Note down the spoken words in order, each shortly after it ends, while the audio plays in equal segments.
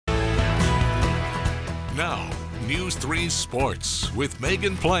Now, News 3 Sports with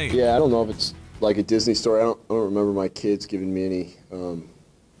Megan Plain. Yeah, I don't know if it's like a Disney story. I don't remember my kids giving me any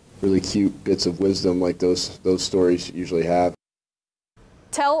really cute bits of wisdom like those stories usually have.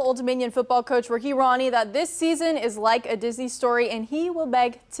 Tell Old Dominion football coach Ricky Rahne that this season is like a Disney story, and he will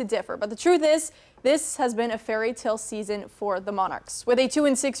beg to differ. But the truth is, this has been a fairy tale season for the Monarchs. With a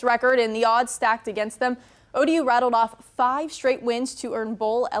 2-6 record and the odds stacked against them, ODU rattled off 5 straight wins to earn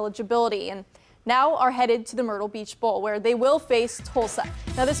bowl eligibility, and now are headed to the Myrtle Beach Bowl, where they will face Tulsa.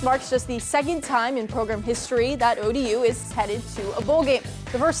 Now, this marks just the second time in program history that ODU is headed to a bowl game.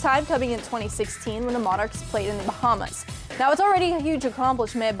 The first time coming in 2016 when the Monarchs played in the Bahamas. Now, it's already a huge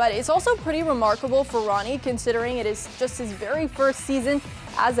accomplishment, but it's also pretty remarkable for Rahne, considering it is just his very first season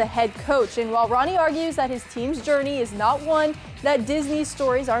as a head coach. And while Rahne argues that his team's journey is not one that Disney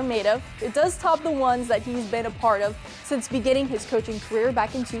stories are made of, it does top the ones that he's been a part of since beginning his coaching career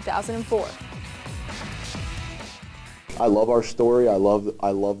back in 2004. I love our story. I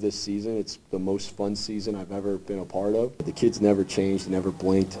love this season. It's the most fun season I've ever been a part of. The kids never changed, never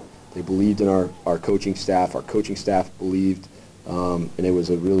blinked. They believed in our coaching staff. Our coaching staff believed, and it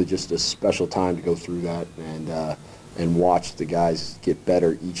was really just a special time to go through that and watch the guys get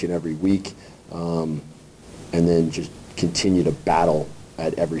better each and every week, and then just continue to battle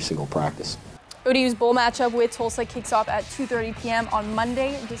at every single practice. ODU's bowl matchup with Tulsa kicks off at 2:30 p.m. on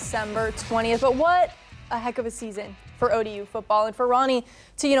Monday, December 20th. But what a heck of a season for ODU football, and for Rahne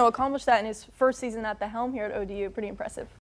to accomplish that in his first season at the helm here at ODU, pretty impressive.